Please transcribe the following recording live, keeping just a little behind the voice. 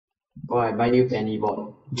Oh, I buy you penny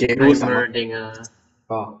board. Gamer dengar.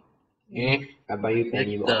 Oh. I buy you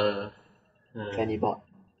penny board. Penny board.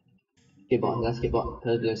 Keyboard，那 keyboard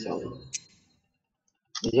它是比较小的，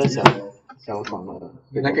比较小款的。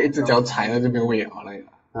那个一只脚踩了就没有味了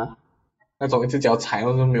啊？那种一只脚踩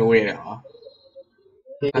了就没有味了啊？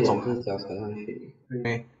那种一只脚踩上去。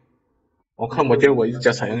对。我看我觉得我一只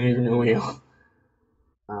脚踩上去就没有味了。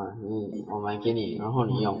啊，我买给你，然后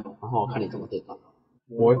你用，然后我看你怎么对打。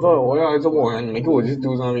我要这么玩，你没给我就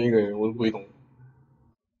丢上面一个人，我都不会懂。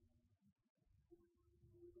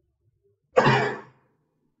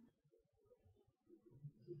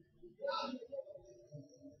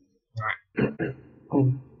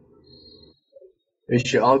We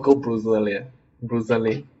should all go Brazilian.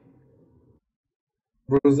 Brazilian.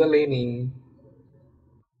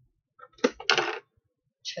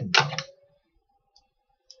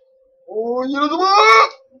 哦，有了什么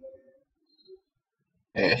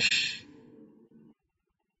 ？Ash.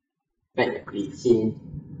 Back 李欣。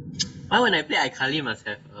Why when I play Ikali must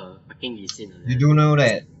have fucking Lee Sin? You do know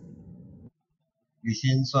that 李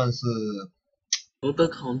欣算是 total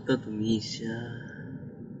counter to me,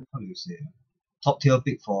 how do you say top tier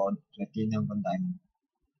pick for Platinum 跟 Diamond。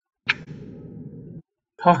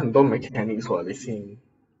他很多 mechanics 喎，你先。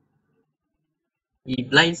你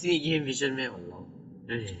blind 是 game vision 咩？我諗。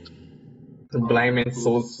The blind man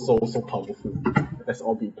so powerful. Let's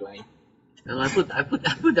all be blind. And I put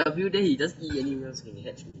W there, he just E anywhere else can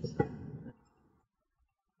catch me.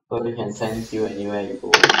 So he can sense you anywhere you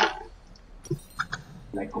go.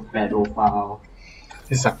 Like a pedophile.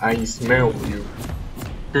 It's like I smell you.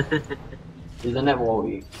 Isn't that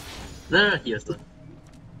Warwick? No, he was not.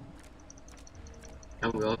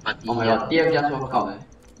 Come go party. Oh my god, TM just walk out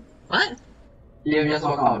What? TM just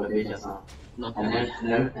walk out of the base just now. Not and then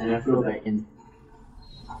flew back in.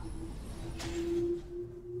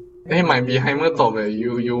 It might be Heimer top.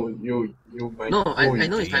 You might. No, I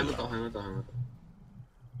know it's Heimer top.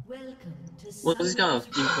 What this kind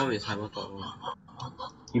of team form is Heimer top?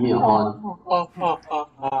 Give me a horn.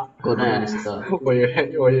 Go down, sister. Will you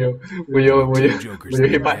hit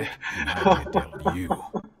back?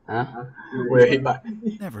 Huh? Will you hit back?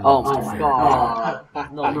 Oh my god.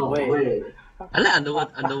 No way. I like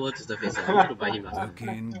Underworld to the face. I want to buy him last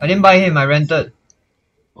time. I didn't buy him, I rented.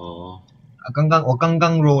 Oh. 我刚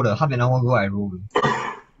刚 roll 的 half an hour ago I roll.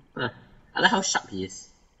 I like how sharp he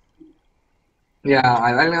is. Yeah,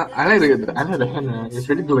 I like the hand. It's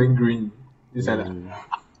really glowing green. It's like an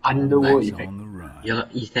underworld effect. You're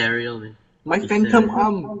ethereal, man. My phantom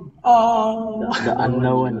arm. Oh. The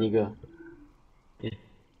underworld nigga.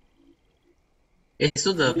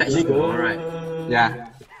 So the patch is tomorrow, right? Yeah.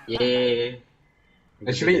 Yeah.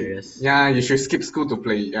 Actually, yeah, you should skip school to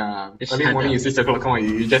play. Yeah, early morning you 6 o'clock come on,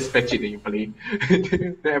 you just fetch it and you play.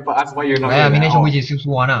 Then people ask why you're not. 明天全部一起输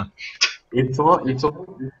完啊。It's all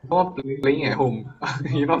playing at home.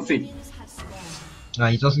 You're not sick.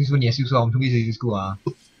 你做输你也输我们全部一起输啊。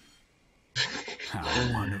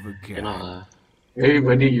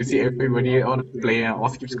Everybody, you see everybody all play all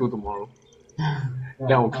skip school tomorrow.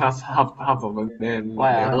 Then our class half of us then.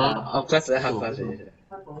 Why? Our class half class.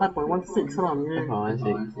 5.16啦，咩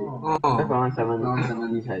？5.16。5.17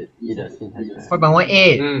你才1的信才出来。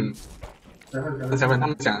5.18。7，他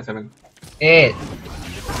们讲7。8。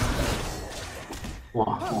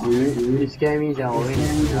哇，你 scare me 讲，我跟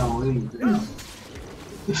你讲。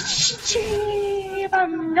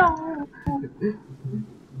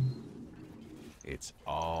It's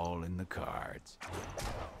all in the cards.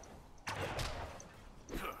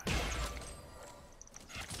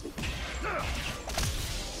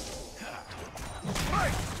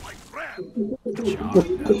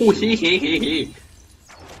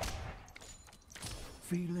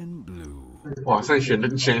 Feeling blue. 哇，这选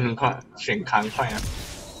很快，选卡很快啊。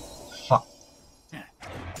Fuck.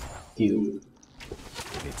 Dude.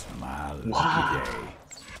 It's my lucky day.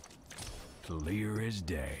 Clear as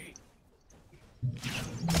day.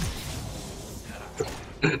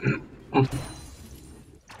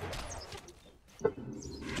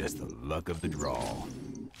 Just the luck of the draw.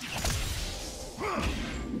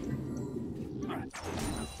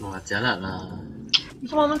 哇，假烂啦！你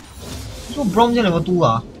说Brom 这两个嘟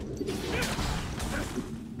啊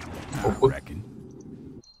？I reckon.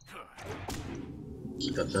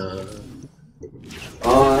 觉得，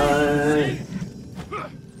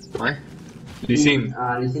喂，李信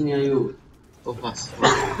啊，李信 near you. Go fast.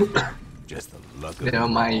 Just the luck of Never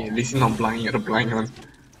mind, listen not blind, you're the blind one.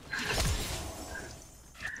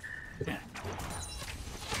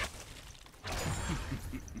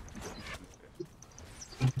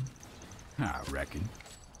 I reckon.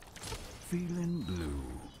 Feeling blue.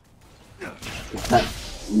 It's like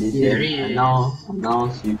and now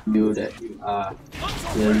you feel that you are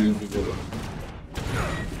clearly invisible.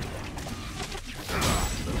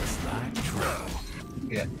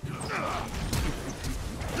 Yeah.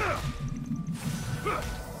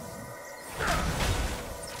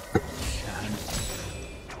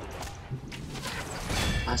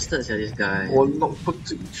 Bastard, this guy. Oh, not put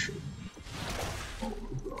to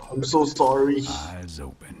I'm so sorry. Eyes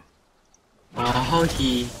open. Oh, how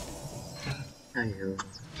he... Aiyo.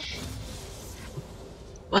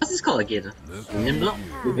 What's this called again? Union block?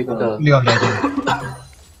 Difficult. League of Legends.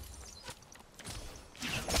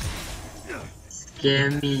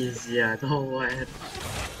 Scare me, yeah, don't want.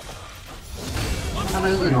 他那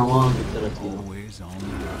个是 normal 的技能。 Always on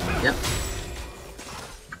the Yep.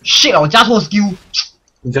 Shit 我加错 skill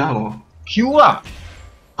你加什么？ Q 啊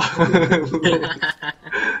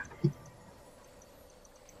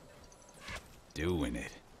doing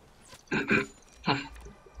it.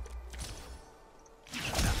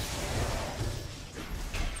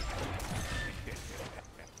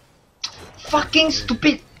 Fucking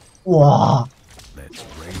stupid 哇 Let's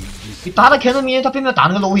raise this. 你打的 Canon 面他偏偏打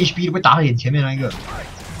那个 low HP 都被打到眼前面那一个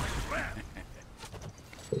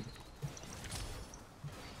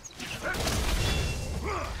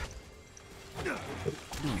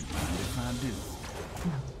Don't mind if I do.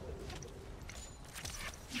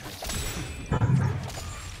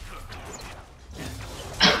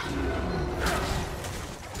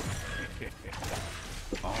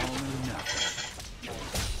 All or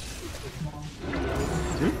nothing.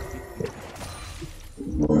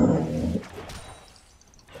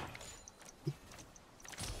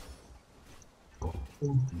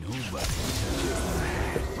 Nobody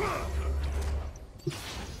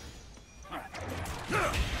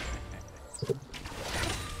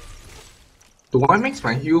Do I mix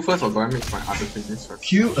my heal first or do I mix my other things first?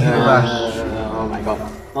 Q Oh my god.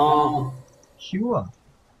 Oh. Q 啊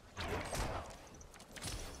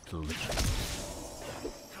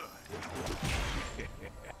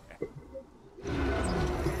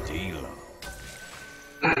deal.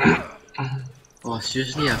 Oh,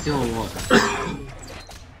 seriously, I still want water.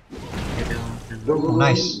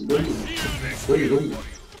 Nice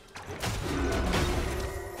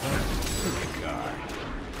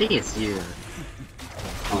I think it's you.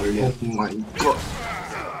 Oh really? Oh my god.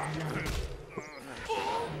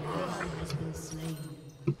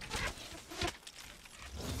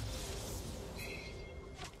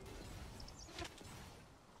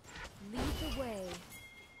 Lead the way.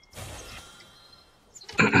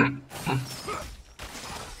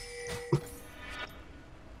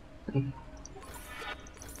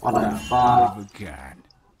 What the fuck? Of a kind.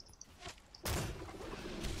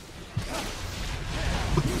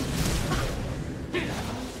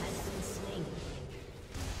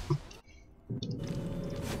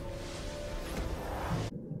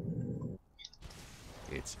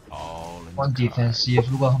 It's all in One the cards. defensive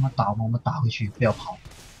如果他们打我们打回去不要跑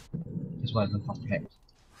That's why I don't complain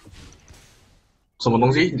什么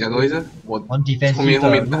东西？你讲多一次？我 One 后 defensive 面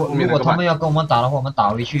的如后面那个果他们要跟我们打的话我们打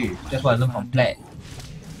回去 That's why I don't complain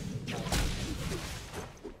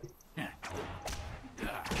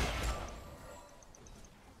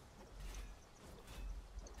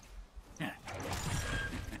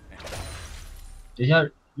等一下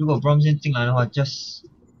如果 Brom 先进来的话 just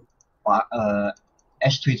把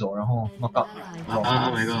Ash 推走然后 knock out Oh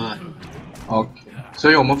my god. OK，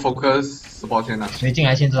所以我们 focus 10%先啊。谁进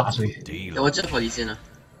来先打谁 Deal. 我这跑离线了。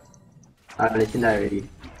啊，你现在 ready？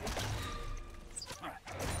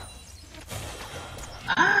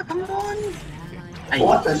 Ah, come on! Ay,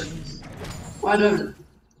 What the? What the?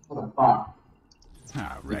 What the fuck?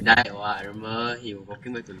 I reckon. die wa, remember he was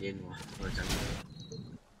walking back to lane wa.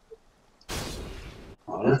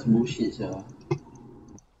 Oh, that's bullshit, sir.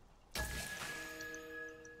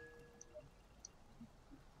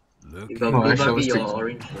 Look You at got No, blue actually, I was bucket or thinking-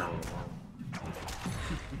 orange flower.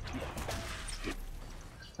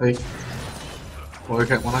 哎，我要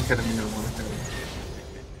看，我那看的没有，我那看的。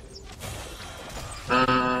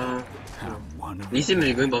 I'm one of Lee Sin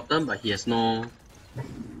may be going bottom, but he has no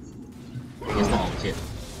ult yet.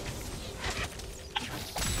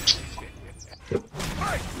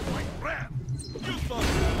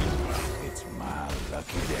 It's my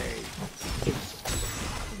lucky day.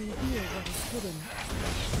 Reveal what is hidden.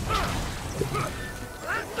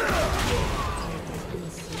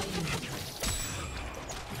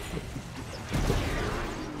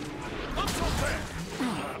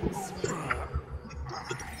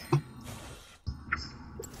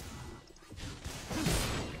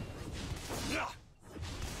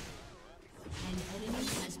 An enemy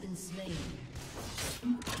has been slain.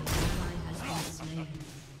 An ally has been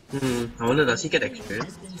I wonder does he get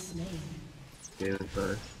experience? Yeah,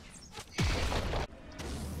 but...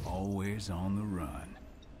 Always on the run.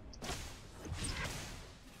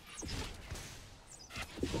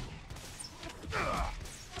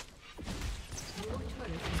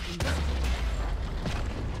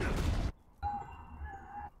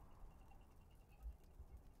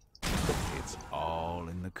 It's all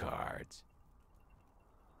in the cards.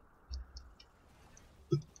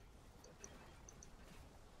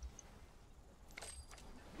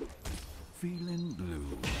 Feeling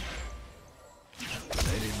blue.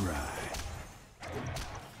 Let it ride.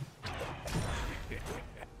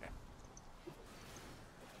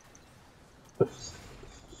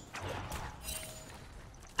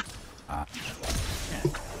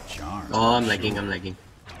 Charm. Oh, I'm lagging.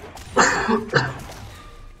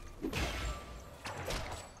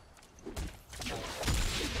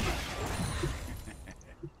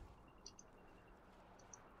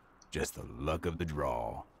 Just the luck of the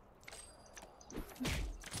draw.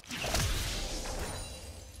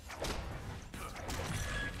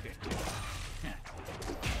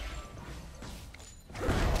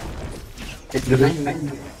 Don't back.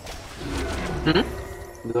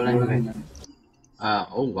 Don't back.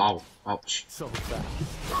 Oh wow. Ouch. So fast.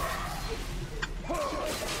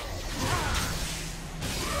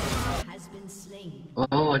 Has been slain.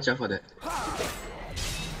 Oh, watch out for that.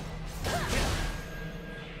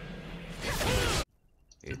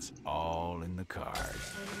 It's all in the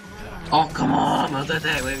cards. Oh, come on! Auto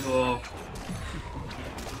attack, let go.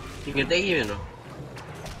 You can take him, you know.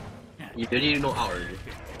 You already know out already.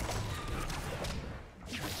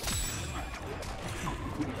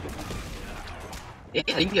 Yeah,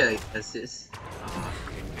 I think you get assist.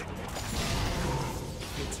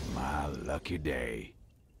 It's my lucky day.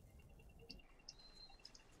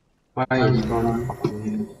 Why is Ron fucking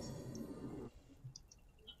here?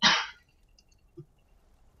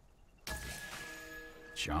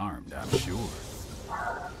 Charmed, I'm sure.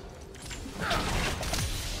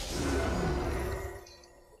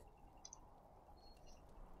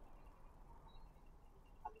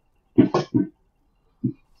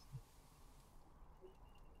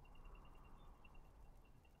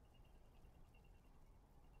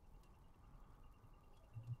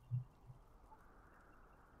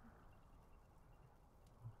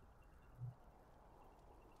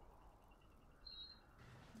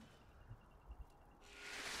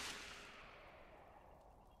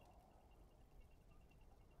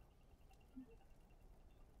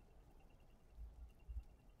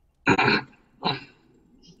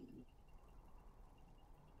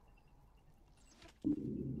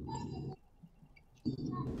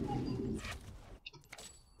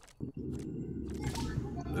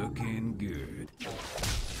 Looking good.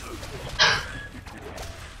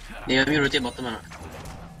 Yeah, me rotate bottom or not?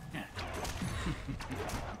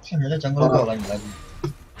 看人家jungle 过来，你来。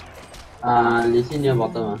你是 near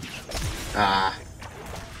bottom 啊？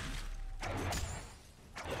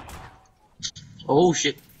 Oh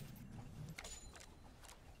shit.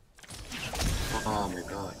 Oh my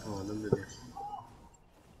god. Oh, don't do this.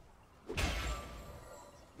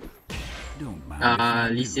 Don't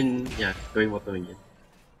mind. Listen, yeah, going bottom again.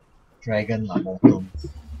 Dragon 啦，bottom。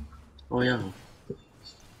 Oh yeah.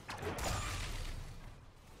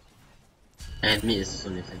 And mid is also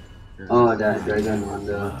missing. Oh, that dragon on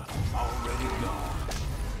the. Already gone.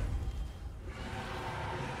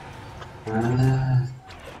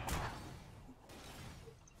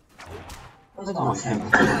 这个好看吗？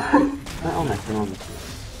那奥买什么？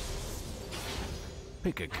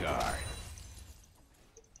 Pick a card.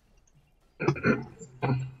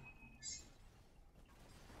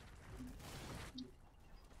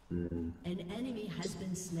 An enemy has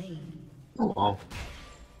been slain. Oh wow.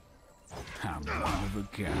 I'm one of a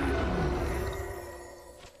kind.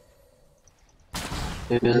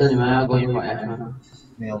 比如说你们要 going for F 吗？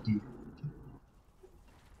没有地。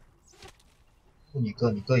你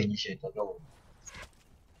哥initiate 的肉。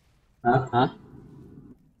啊？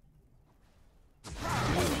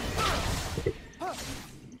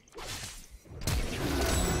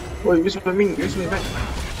喂，为什么命？为什么命？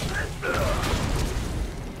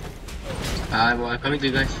 I'm coming to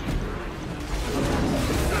you guys.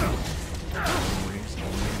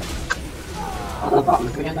 What the fuck?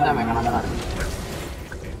 Mình cứ nhấn ra mày còn làm gì?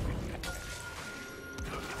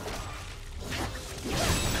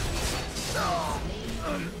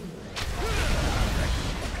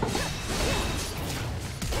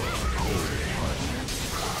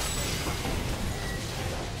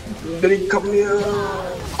 Dari come here.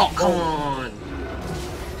 Oh come on.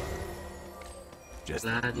 Just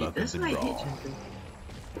Bloody, luck of that's the why I hate draw. champion.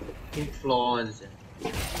 In flaws.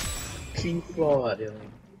 Clean floor ah dia.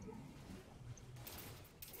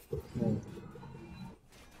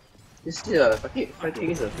 You see fighting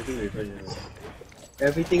against a freaking Raven.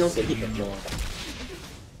 Everything else can hit the floor.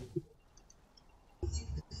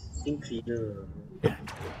 Skin cleaner.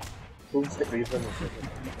 Boomstick Raven or something.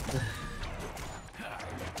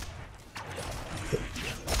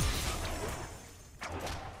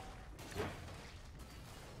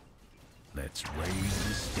 Let's raise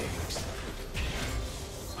the stakes.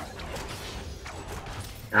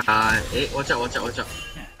 Watch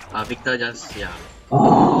out. Victor just, yeah.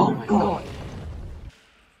 Oh my god.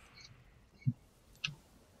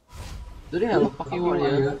 Do they have a fucking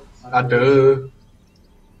warrior? Ada.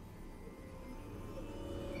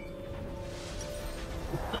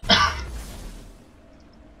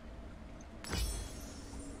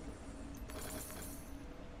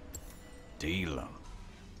 Deal 'em.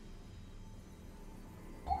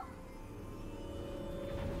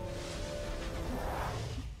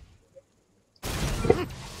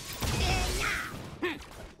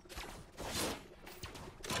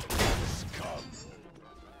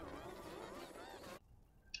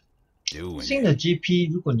 Doing 新的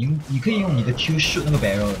GP， 如果你可以用你的 Q shoot 那个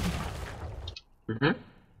barrel，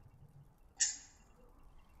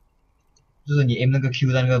 就是你 aim 那个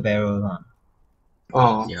Q 在那个 barrel 嘛。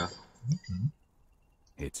哦。Yeah.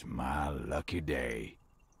 It's my lucky day.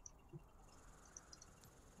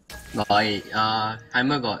 Like,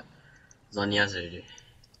 Heimer got Zonia's already.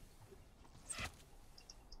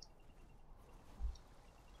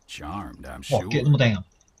 Charmed, I'm 哇 sure. ，get 这么顶啊！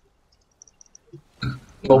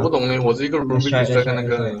我不懂呢，我是一个 Ruby 在跟那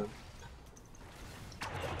个。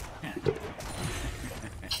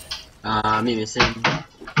Me missing.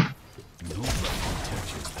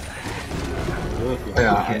 哎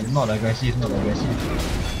呀 not aggressive。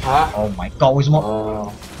啊 Oh my god， 为什么？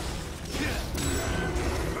哦。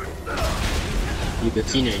You can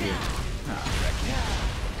see it here.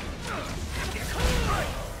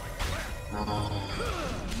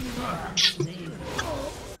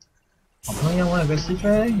 好朋友，我有个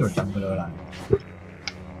secret， 又讲不了了。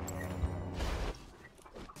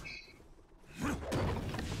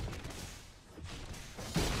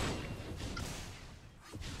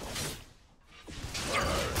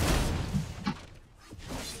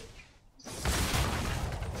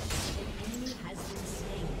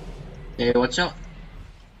Hey, watch out.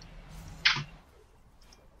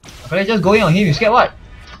 Okay, just go in on him. You scared what?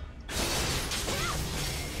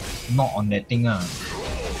 Not on that thing ah.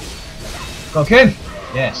 Go kill him.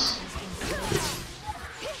 Yes.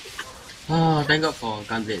 Oh, thank God for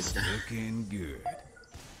gunblades. Looking good.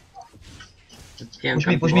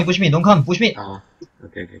 Push me. Don't come. Push me. Oh,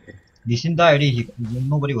 okay. Lee Sin die already.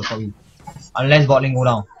 Nobody will stop you. Unless bot lane go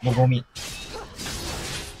down. Go mid.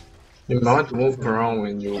 You might want to move around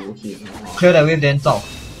when you hit. Clear that wave then 造.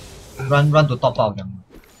 Run to top 造 这样。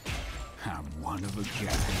 I'm one of a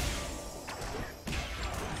kind.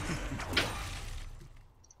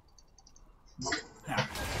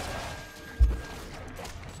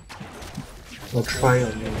 I'll try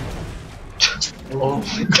on you. Oh,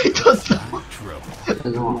 这叫什么？ Trouble.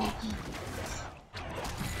 这种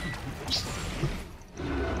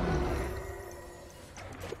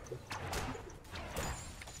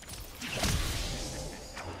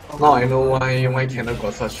now I know why Canada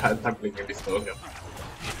got such hard time playing this earlier.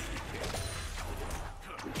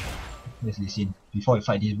 Where's Lee Sin? Before we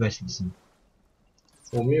fight this, where's Lee Sin?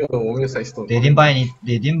 我没有 side stone. They didn't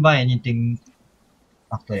buy anything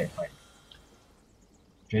after that fight.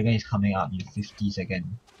 Dragon is coming up in 50 seconds.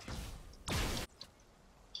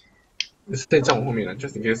 是在我后面了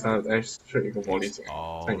 ，just in case 他再射一个魔力进来，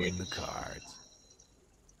 All 太远 in the cards.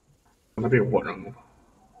 那边有火人吗？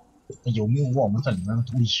有没有我们在里面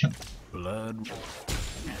都一样。 Blood.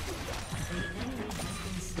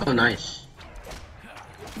 Oh, nice.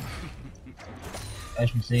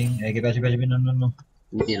 Ash missing. Get back. No.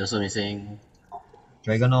 Mid also missing.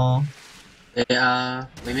 Dragon oh.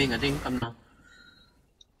 Wei Ming, I think come now.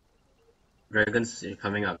 Dragon's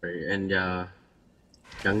coming up, right? And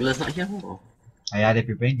jungler's not here? Oh. Yeah, they're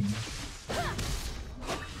preparing.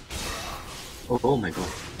 Oh my god.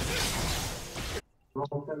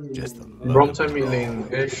 Just the luck of Brompton the mid draw. lane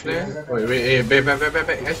Ash there. Wait, back.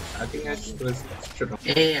 Ash, I think Ash should have.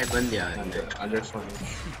 Hey, I burned their. I just want.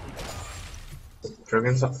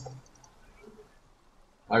 Dragon's up.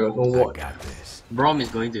 I got no I ward. got this. Brom is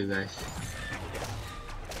going to you guys.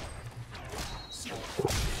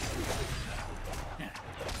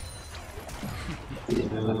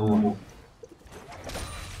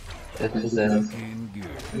 That's just that. Looking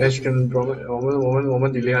good. Ash can drop it. 我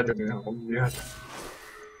们 delay 下就可以了，我们 delay 下。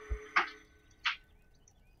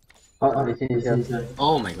Oh, they see.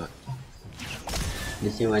 Oh my god. They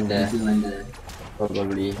see when there.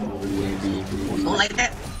 Probably, maybe. Don't like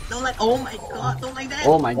that. Don't like. Oh my god. Don't like that.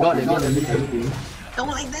 Oh my god, they made everything. Don't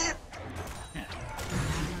like that.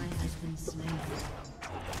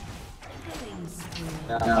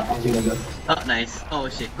 Oh, nice. Oh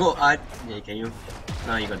shit. Go, Art. Yeah, can you?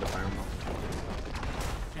 Now you got the farm.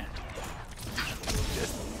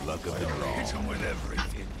 Just luck of the draw. With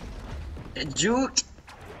everything. Juke.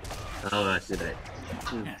 Oh, I see that.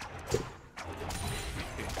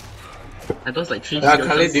 I thought like 3 kills.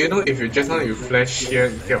 Khalid, do you know if you just now you flash here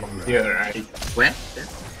instead of here, right? Where?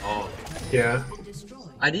 Oh. Here.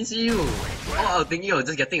 I didn't see you. Oh, I was thinking of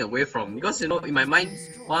just getting away from, because you know in my mind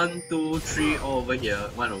 1, 2, 3 all over here,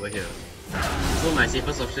 1 over here. So my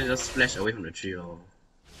safest option is just splash away from the tree. Oh.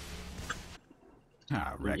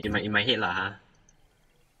 In my head lah, huh?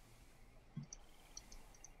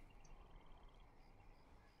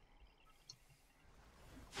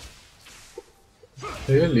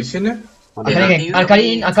 You listen eh?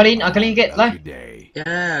 Alkaline get lah.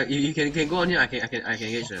 Yeah, you can go on here. I can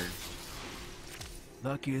get you.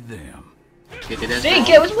 Lucky them. Okay, that's Hey,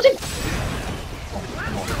 get what's it?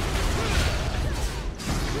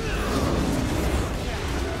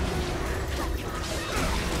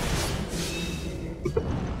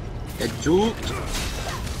 Get juked.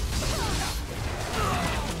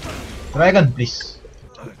 Dragon, please.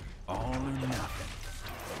 All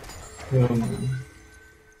or nothing.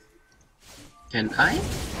 Can I?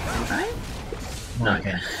 No, I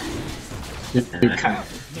can't. You can't.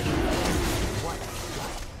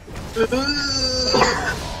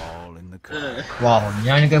 All in the car. 哇，你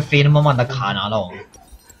让那个飞那么慢的卡拿到。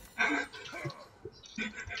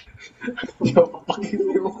你都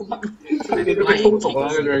被偷走了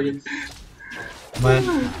那个 dragon。咩？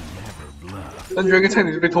那 dragon 差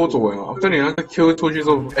点就被偷走了，在你那个 Q 出去之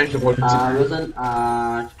后 ，Ash 过去。Rosen,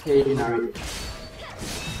 K Nari.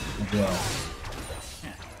 我不知道。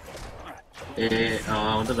I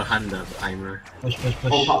wanted to hunt the timer. Push.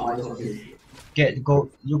 Get go.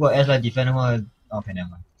 如果 S 来 defend 的话 ，OK 两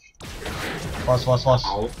个。Force。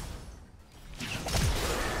好。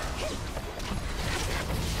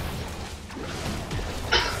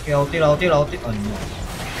掉了。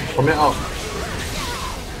旁边out。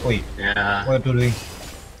喂 Yeah.，what you doing？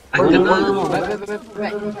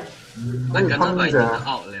 那刚刚已经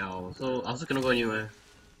out 了 ，so 我是跟得过你吗？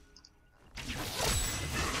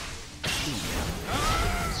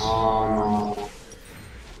 Oh no.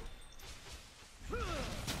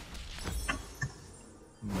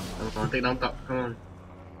 Come on, take down top. Come on.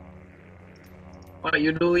 What are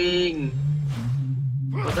you doing?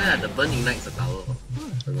 Oh, there the burning knights are tower.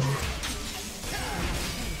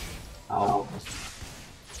 Ow.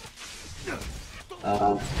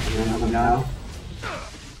 Now.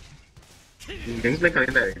 Didn't play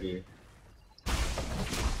coming back already.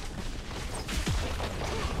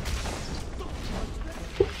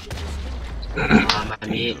 My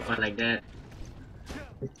mate, what like that?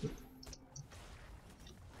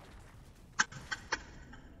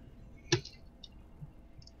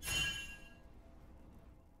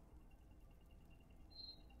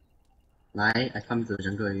 I come to the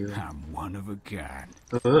jungle with you. I'm one of a kind.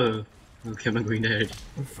 Oh, okay, I'm not going there.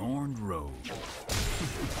 Thorned Road.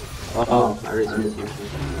 Oh, I read this.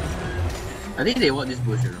 I think they want this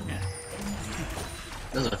bush, you know.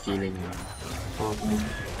 That's a feeling. Oh.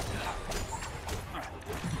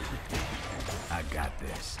 I got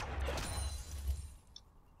this.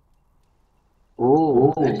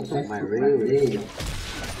 Oh, that's my raid.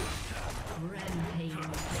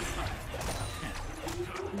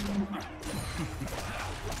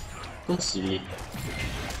 So silly.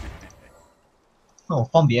 那我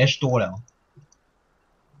放比 H 多了。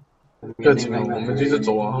热情啊，我们就是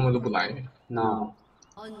走啊，他们都不来。No.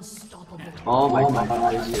 Unstoppable. Oh my god,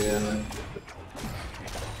 this year.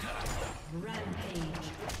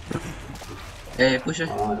 Rampage. Hey, push it.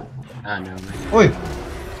 Oh. Ah, no man. 喂，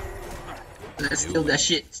 Let's steal that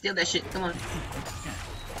shit. Steal that shit. Come on.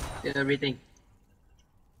 Steal everything.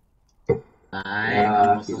 Yeah,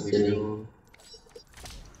 Nice. keep Almost stealing.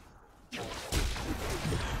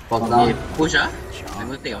 Okay, down. push ah. I'm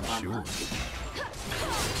gonna take a farm. Ah.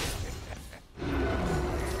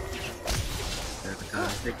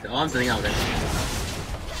 Oh, I'm sending out there.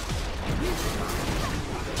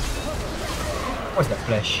 what's the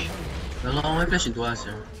flash？ No, why flash into us?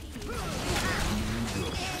 Yeah.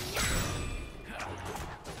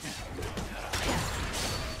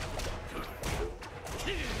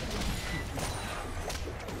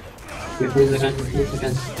 Fifteen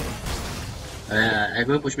seconds. I'm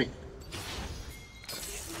gonna push me.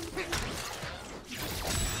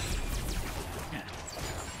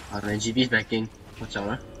 my GB is backing. Watch out,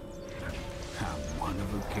 huh? I'm one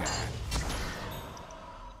of a kind.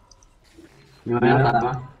 你们要打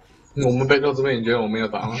吗？我们 back 到这边，你觉得我们有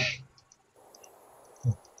打吗？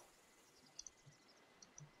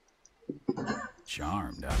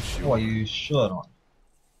 Charmed, I'm sure. 哇，you sure not?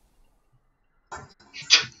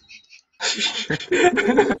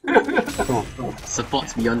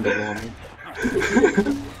 Supports beyond the wall, man.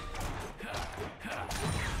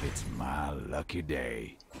 It's my lucky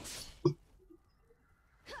day.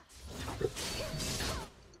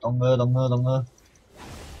 懂了。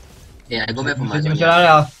 Yeah, I go back for my 你们下来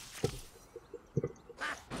了。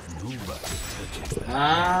 Nobody touches that.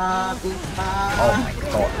 Ah, Oh my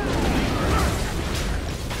god.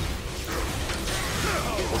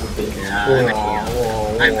 Yeah,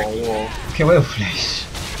 I'm backing up. Okay， 我有 flash。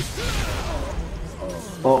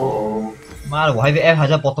哦，妈的，我还以为 F 还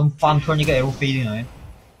在 bottom farm，突然一个 arrow 飞进来。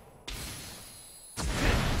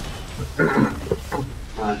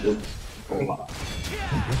那就够吧。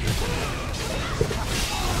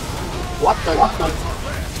What the?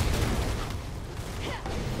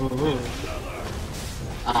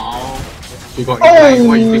 Ow. You got ignite,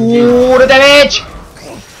 what you thinking? Oh, the damage！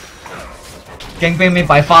 gangbang 没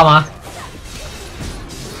白发吗？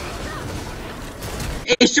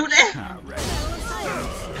 Hey, shoot it! Alright.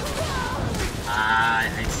 Ah,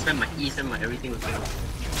 I spent my E, spent my everything with him.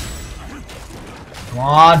 Come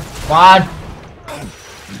on！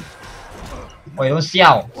 喂，都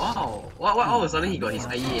笑。 Wow. What all of a sudden he got his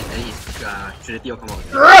IE and then his Trinity will come out.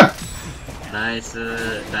 Nice.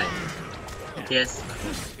 Die. Yes.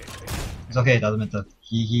 It's okay, doesn't matter.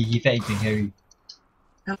 He fat, he can carry.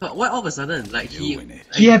 Yeah, but why all of a sudden? Like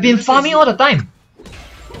he have been farming all the time.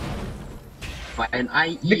 But an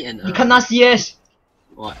IE and 你看那 CS。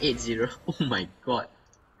 Wow, 8-0. Oh my god.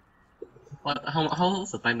 What?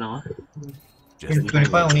 How's the time now? Just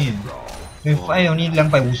 25 only. 25 only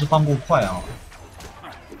 250放过快啊。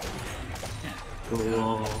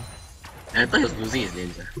 Oh. I thought he was losing his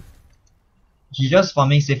lanes. He just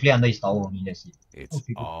farming safely under his tower only, that's it. it's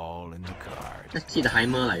all in the cards. Let's see the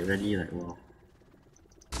Heimer like really like wow.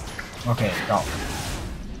 Okay, down.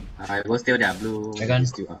 I will steal their blue. Dragon.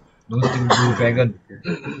 Still up. Don't steal blue dragon.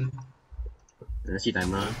 Let's see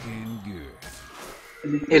timer. Looking good.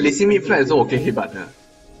 哎，你 see mid flag 的时候我可以 hit 板的。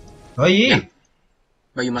可以。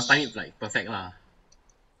 But you must time it like perfect lah.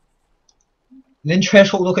 连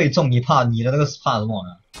threshold 都可以中，你怕你的那个怕什么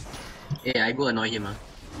呢 Yeah, I go annoy him 啊。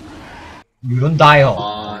 ？You don't die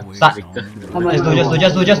哦。 Oh, Start. Victor.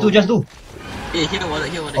 Just do. Hey, here water.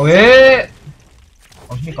 Okay.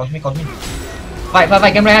 搞什么？Fight,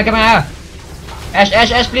 game right.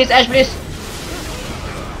 Ash, please.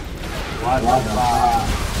 What the fuck?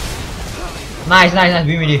 Nice,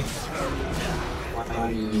 win ready.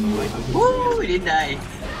 Woo, we didn't die.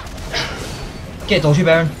 Okay, 走去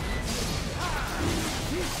Baron.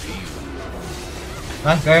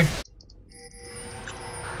 来 Baron.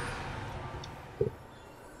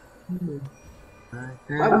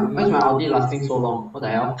 Why is my ulti lasting so long? What the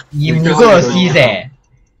hell? 你5个 assist 欸。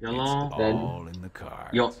 Yeah lor. All in the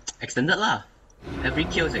cards. Yo, extended lah. Every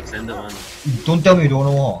kill is extended one. Don't tell me you don't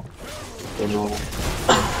know 哦。 Don't know.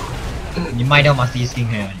 你卖掉 Master Skin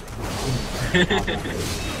可以吗？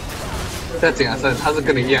不要紧啊，他是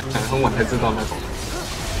跟你一样，很晚才知道那种。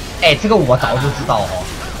哎，这个我早就知道哦。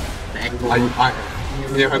 The echo.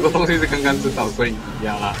 你有很多东西是刚刚知道，所以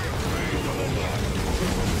呀啦。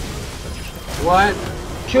What？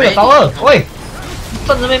 Q 了刀二，喂，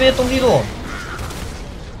站着没动地做。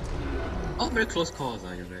 Oh, very close calls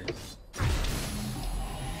you guys.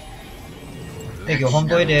 哎，给我放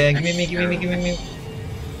多一点 ，give me。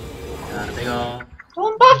 这个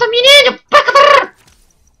Don't bother me, you bugger!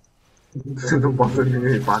 这都保证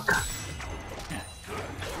你八嘎。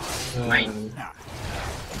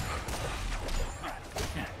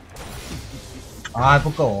啊，不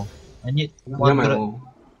够 ，I need 你要 one 买 bullet。吗？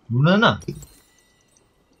鲁能呢？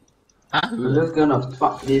 Huh? I'm just gonna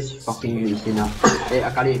fuck this fucking Yusin up. Hey,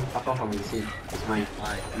 Akali, fuck off from Yusin. It's mine.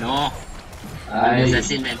 No. I'm an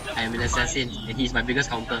assassin, man. I'm an assassin, and he's my biggest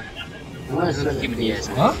counter. I'm gonna slap your Him in the face.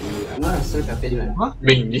 ass. 啊？ I'm gonna slap your face, man.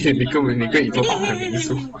 你跟宇宙打的民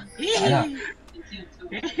宿。来了。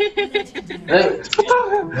 Hey!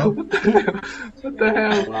 What the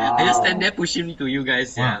hell？ I just stand there pushing to you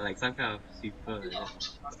guys, yeah, like some kind of sweeper.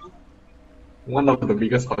 One of the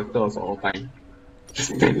biggest factors of all time.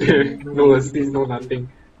 Stand there, no assist, no nothing.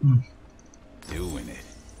 Doing it.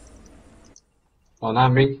 哦，那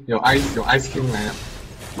明有 ice cream 来了。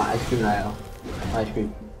买 ice cream 来了 ，ice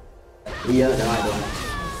cream。Beer that one I don't like.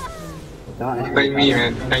 That one ice cream. Thank me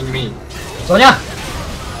man, thank me. 走呀！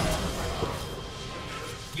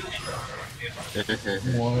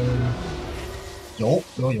我有。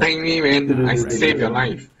 Thank me, man. I save your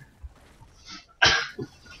life.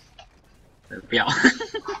 不要。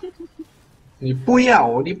你不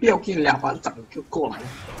要给你2巴掌就过来。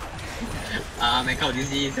啊，没靠近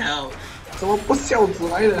自己笑。怎么不孝子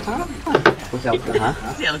来的哈？不孝子哈？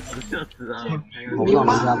孝子啊！我不知道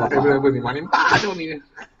你知道吧？不是你妈，你爸就你。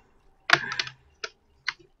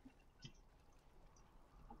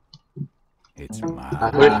It's my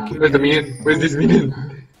Where's the minion? Where's this minion?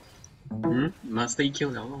 Master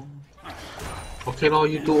EQ 了咯。Okay 咯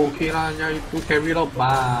，you do okay 啦，人家 you do carry 咯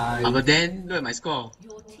，bye。But then look at my score.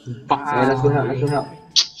 Bye. Let's go help.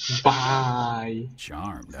 Bye.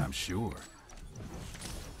 charmed, I'm sure.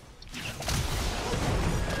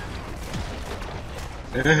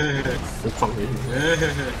 Fuck me.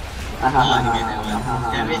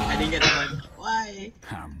 Damn it, I didn't get that one. Why?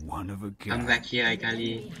 I'm one of a Come kind. back here,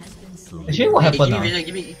 Aikali. Actually, what Hey, happened? give me vision,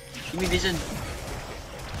 give me vision.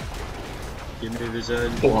 Give me vision.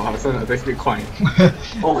 哇，真的这是快。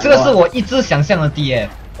这个是我一直想象的 DF。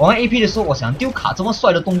我玩 AP 的时候，我想丢卡这么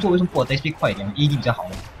帅的动作，为什么不我 dash speed 快一点 ？AD 比较好。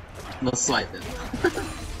那帅的。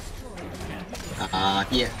啊，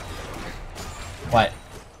耶！喂。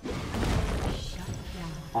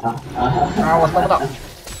我收不到。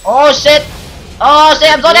Oh shit! Oh shit!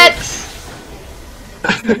 I'm dead!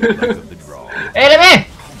 Enemy!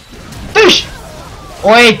 Douche!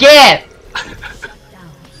 Oi, get!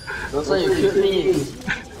 Don't say you killed me.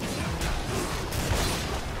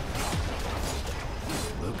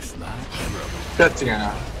 Looks like trouble. 不要紧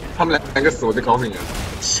啊，他们2个死我就高兴了。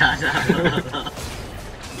傻傻。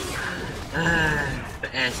哎，the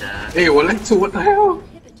ash 啊！哎，我来出我来哦。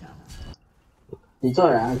你做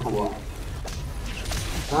人还是恐怖？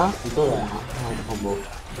啊？你做人啊？还是恐怖？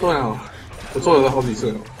对啊，我做了好几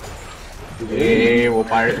次了。哎，我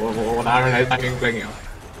拿人来当兵兵了。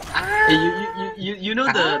You know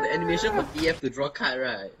the animation for DF to draw card,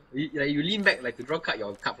 right? You lean back like to draw card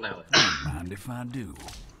your card flower. Mind if I do?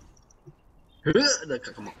 The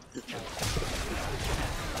card come out.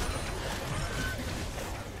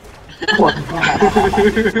 我操！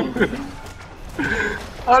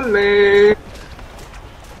阿雷。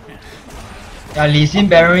李信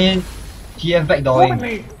Baron TF back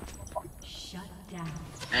doing. Shut down.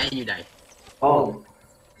 And you die. Oh.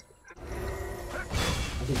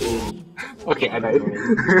 Okay, I died.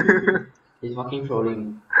 He's fucking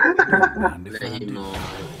trolling. Mind if Let I him do? know.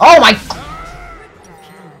 Oh my!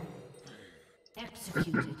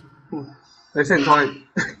 Executed. 你先開。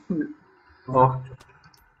哦。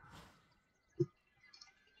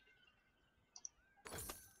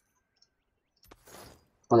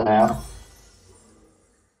我来了。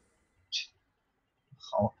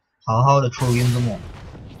好好的 troll 用这么，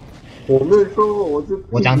我没有说，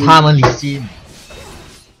我讲他们李信，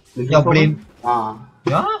要不然啊。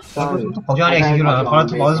啊，他跑去那里 execute 了，跑到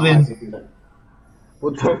这边。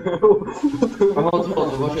我走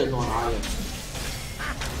过去的时候哪里？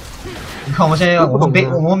你看我们现在我们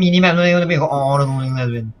mini map 那边有个的东西在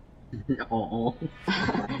这边。哦。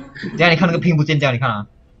等下你看那个ping不见掉，你看啊，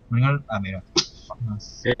你看啊没了。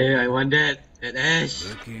Hey, I want that. That Ash.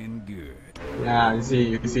 Looking good. Yeah, you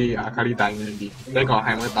see, Akali dying already. They got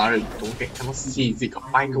hammer barrel, don't get, cannot see, they got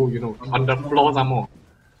five go, you know, on the floor some more.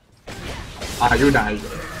 You die.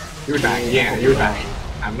 You die, yeah, you die.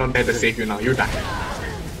 I'm not there to save you now, you die.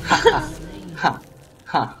 Ha ha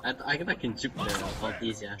ha. I think I can chip the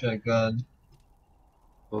ultis, yeah. 这个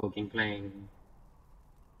Oh, game playing.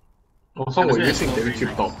 我说我一定得去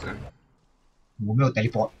躲的。我没有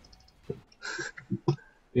teleport。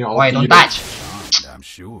你好， Why don't touch? Charmed, I'm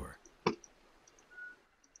sure.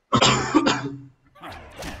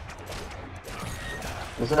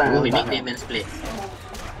 我是来 Oh, we make Batman split.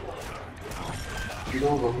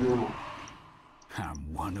 I'm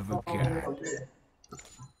one of a kind.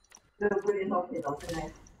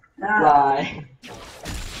 来。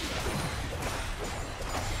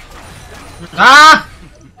啊！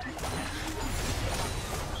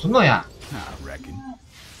什么呀？ I reckon.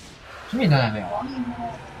 什么人没有啊？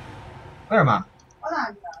为什么？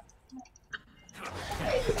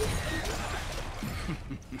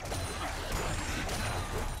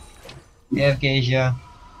 AFK 一下。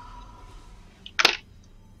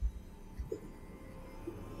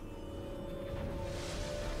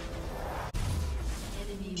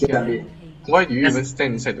Why do you even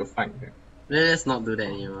stand inside the fight then? Let's not do that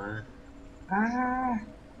anymore.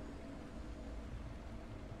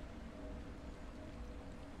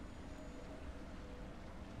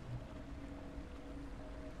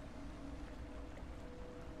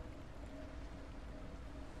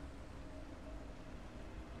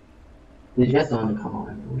 You just don't want to come out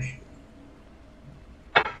and push.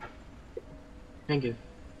 Thank you.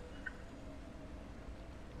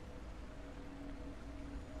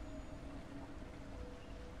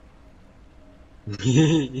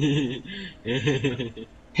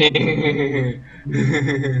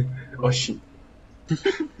 Oh shit.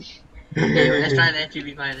 Hey, let's try that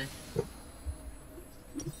 3v5 then.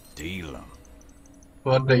 Deal 'em.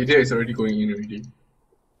 Well, the idiot is already going in already.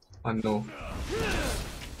 Oh no.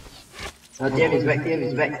 TM is back, TM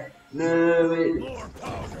is back. No, wait.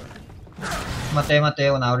 Mate,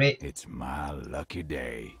 Nauri. It's my lucky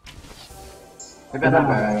day. Bye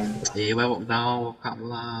bye. Hey, why walk down? Walk up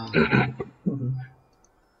lah.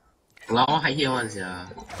 Lao high here once, yeah.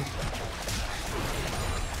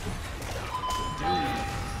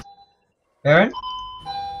 Baron?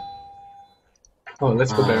 Oh,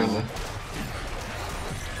 let's go Baron then.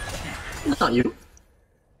 Not you.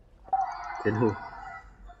 Then who?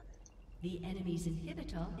 The enemy's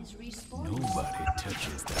inhibitor is respawning. Nobody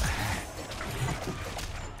touches the hat.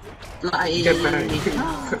 Get Baron.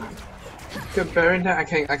 Get Baron that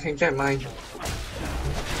I can get mine.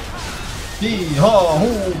 地下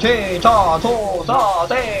呼切叉错叉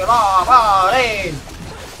塞拉巴嘞！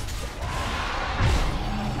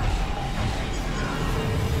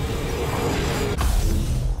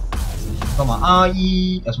干嘛阿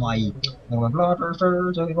姨？有什么阿姨？我们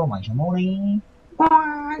brother 这个买什么呢？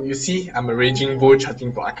 You see, I'm a raging bull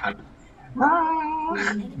charging for Akali.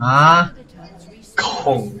 啊？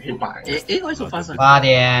空黑白。why so fast? 8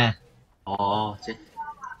点。哦，这。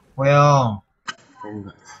不用。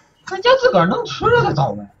看家自个儿能吃了才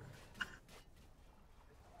走呗。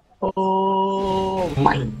Oh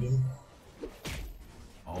my.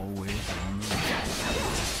 Always on the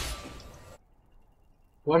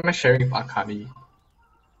Why am I sharing with Akali?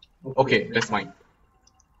 Okay, that's mine.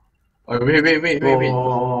 Oh, wait.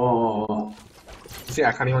 Oh. See,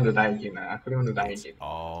 Akali want to die again. Akali want to die again.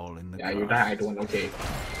 all in the Yeah, you die, I don't. Okay.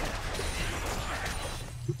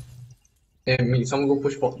 And someone go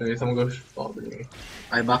push bot, someone go bot.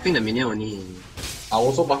 I buffing the minion only. I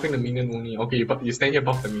also buffing the minion only. Okay, but you stand here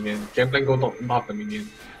buff the minion. Gangplank go top buff the minion.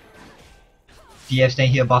 DF stand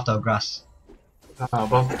here buff the grass.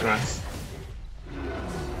 Buff the grass.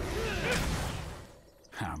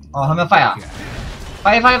 Oh, 他们要 fight 啊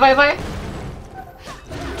 ！fight！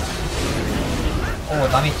 Oh,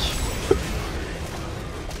 damage.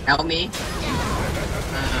 Help me.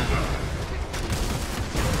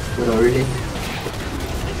 Good already.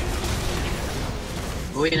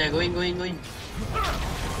 Go in.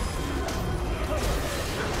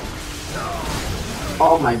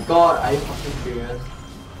 Oh my god, are you fucking serious?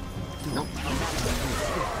 Nope.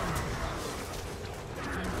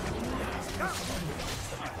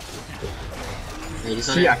 Hey, this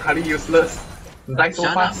See, one. Akali useless. Die so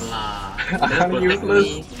Shut fast. up lah. Akali Protect useless.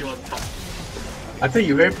 me. You on top. I thought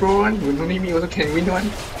you very pro one. You only me also can win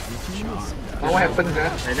one. Oh, what happened, huh?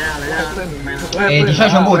 Like that, What happened? like that. What 哎 happened?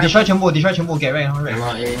 ，destroy 全部 get right。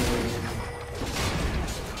 Eh.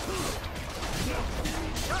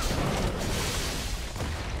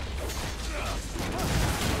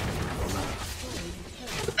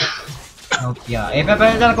 OK 啊，哎，不要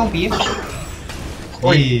让他攻鼻。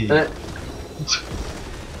喂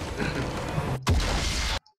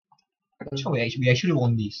，we actually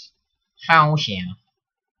won this。好险。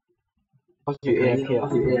我去 AFK 了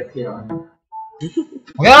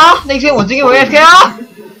OK 啊，那天我直接回 AFK 啊。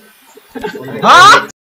啊！